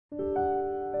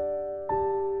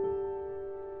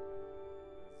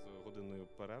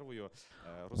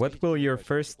What will your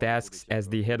first tasks as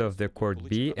the head of the court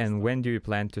be, and when do you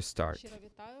plan to start?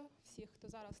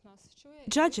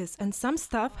 Judges and some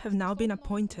staff have now been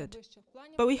appointed,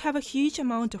 but we have a huge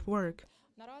amount of work.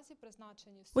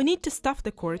 We need to staff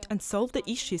the court and solve the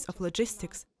issues of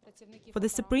logistics for the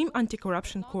Supreme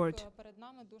Anti-Corruption Court.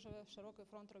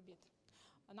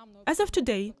 As of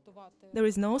today, there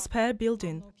is no spare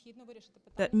building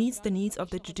that meets the needs of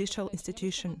the judicial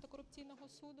institution.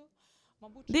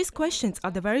 These questions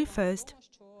are the very first,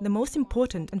 the most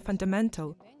important and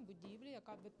fundamental,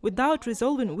 without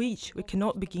resolving which we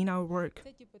cannot begin our work.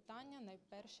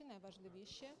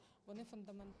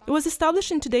 It was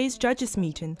established in today's judges'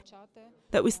 meeting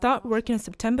that we start working on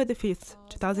September the 5th,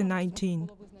 2019.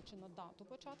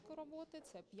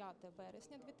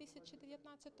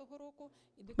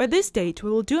 By this date, we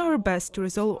will do our best to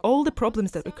resolve all the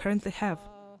problems that we currently have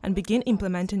and begin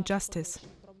implementing justice.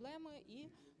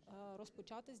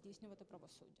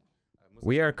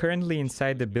 We are currently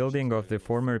inside the building of the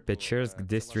former Pechersk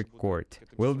District Court.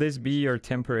 Will this be your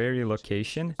temporary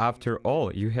location? After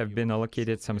all, you have been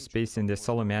allocated some space in the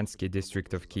Hromadske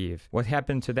district of Kiev. What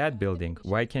happened to that building?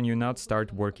 Why can you not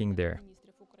start working there?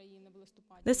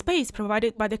 The space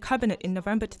provided by the cabinet in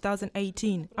November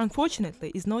 2018,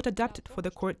 unfortunately, is not adapted for the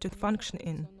court to function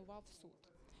in.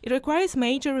 It requires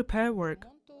major repair work,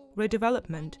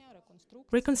 redevelopment,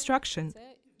 reconstruction,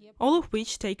 all of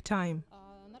which take time.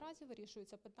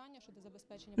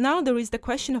 Now there is the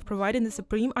question of providing the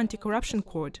Supreme Anti-Corruption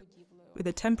Court with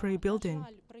a temporary building.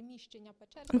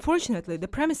 Unfortunately, the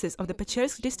premises of the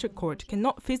Pechersk District Court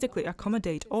cannot physically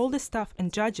accommodate all the staff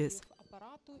and judges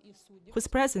whose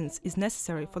presence is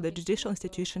necessary for the judicial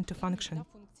institution to function.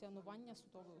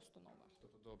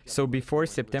 So before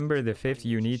September the 5th,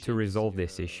 you need to resolve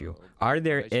this issue. Are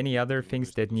there any other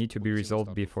things that need to be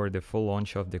resolved before the full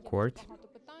launch of the court?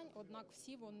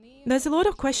 There's a lot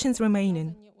of questions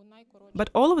remaining, but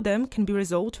all of them can be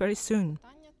resolved very soon.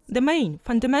 The main,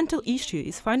 fundamental issue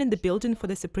is finding the building for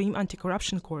the Supreme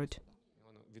Anti-Corruption Court.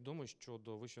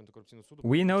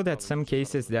 We know that some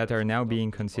cases that are now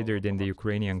being considered in the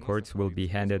Ukrainian courts will be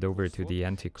handed over to the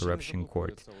Anti-Corruption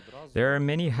Court. There are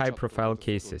many high-profile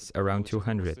cases, around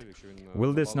 200.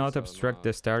 Will this not obstruct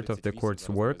the start of the court's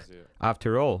work?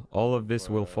 After all of this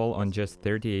will fall on just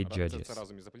 38 judges.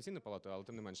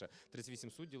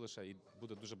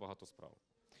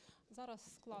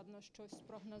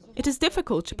 It is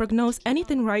difficult to prognose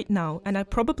anything right now, and I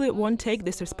probably won't take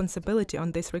this responsibility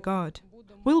on this regard.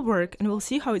 We'll work and we'll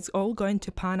see how it's all going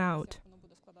to pan out.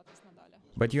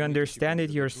 But you understand it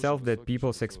yourself that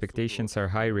people's expectations are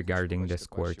high regarding this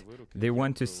court. They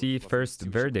want to see first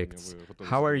verdicts.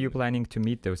 How are you planning to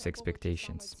meet those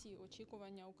expectations?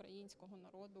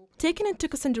 Taking into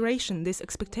consideration these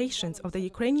expectations of the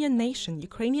Ukrainian nation,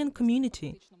 Ukrainian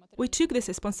community, we took this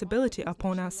responsibility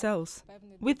upon ourselves.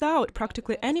 Without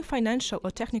practically any financial or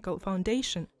technical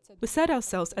foundation, we set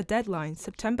ourselves a deadline,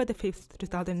 September the 5th,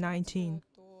 2019.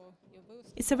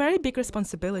 It's a very big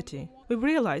responsibility. We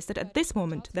realize that at this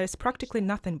moment there is practically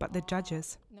nothing but the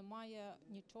judges.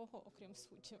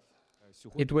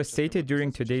 It was stated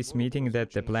during today's meeting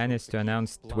that the plan is to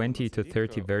announce 20 to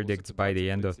 30 verdicts by the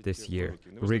end of this year,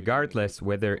 regardless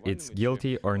whether it's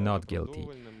guilty or not guilty.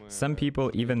 Some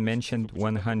people even mentioned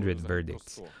 100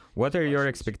 verdicts. What are your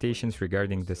expectations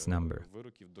regarding this number?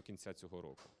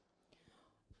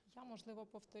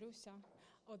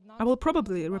 I will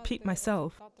probably repeat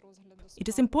myself. It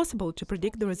is impossible to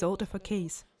predict the result of a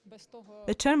case,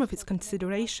 the term of its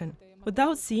consideration,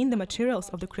 without seeing the materials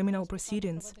of the criminal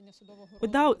proceedings,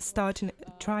 without starting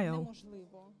a trial.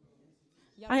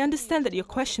 I understand that your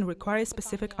question requires a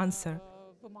specific answer,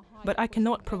 but I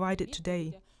cannot provide it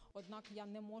today.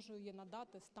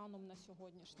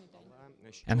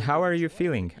 And how are you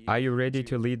feeling? Are you ready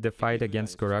to lead the fight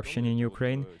against corruption in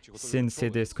Ukraine, since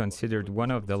it is considered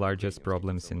one of the largest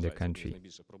problems in the country?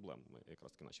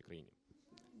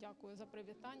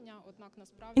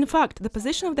 In fact, the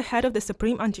position of the head of the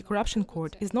Supreme Anti-Corruption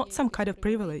Court is not some kind of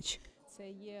privilege.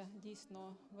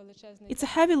 It's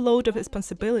a heavy load of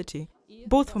responsibility,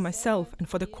 both for myself and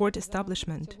for the court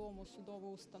establishment.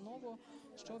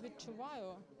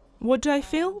 What do I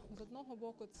feel?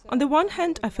 On the one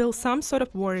hand, I feel some sort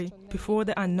of worry before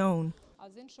the unknown.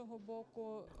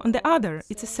 On the other,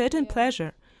 it's a certain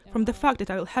pleasure from the fact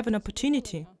that I will have an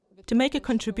opportunity to make a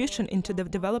contribution into the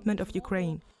development of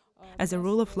Ukraine as a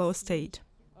rule of law state.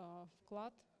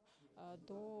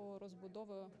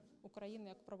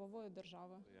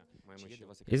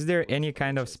 Is there any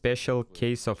kind of special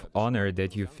case of honor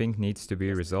that you think needs to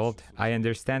be resolved? I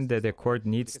understand that the court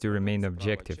needs to remain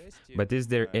objective, but is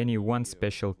there any one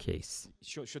special case?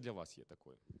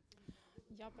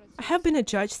 I have been a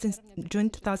judge since June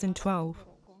 2012.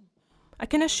 I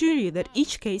can assure you that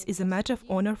each case is a matter of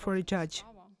honor for a judge.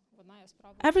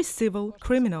 Every civil,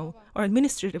 criminal, or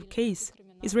administrative case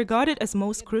is regarded as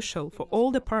most crucial for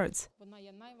all the parts,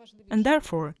 and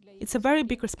therefore, it's a very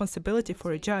big responsibility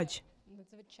for a judge.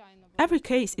 Every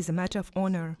case is a matter of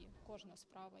honor.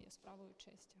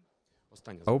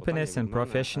 Openness and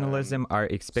professionalism are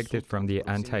expected from the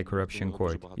anti-corruption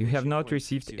court. You have not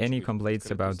received any complaints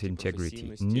about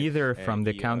integrity, neither from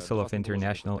the Council of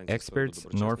International Experts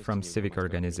nor from civic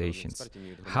organizations.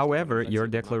 However, your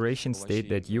declarations state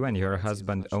that you and your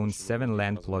husband own 7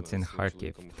 land plots in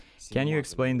Kharkiv. Can you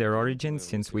explain their origins,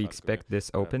 since we expect this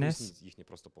openness?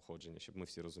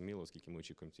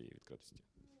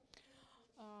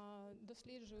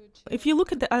 If you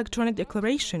look at the electronic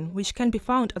declaration, which can be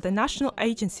found at the National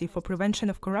Agency for Prevention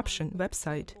of Corruption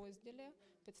website,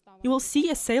 you will see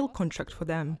a sale contract for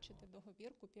them.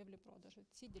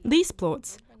 These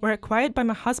plots were acquired by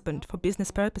my husband for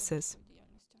business purposes.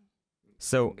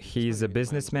 So, he is a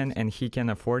businessman and he can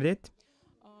afford it?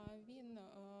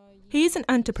 He is an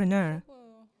entrepreneur.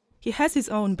 He has his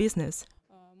own business,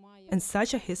 and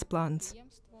such are his plans.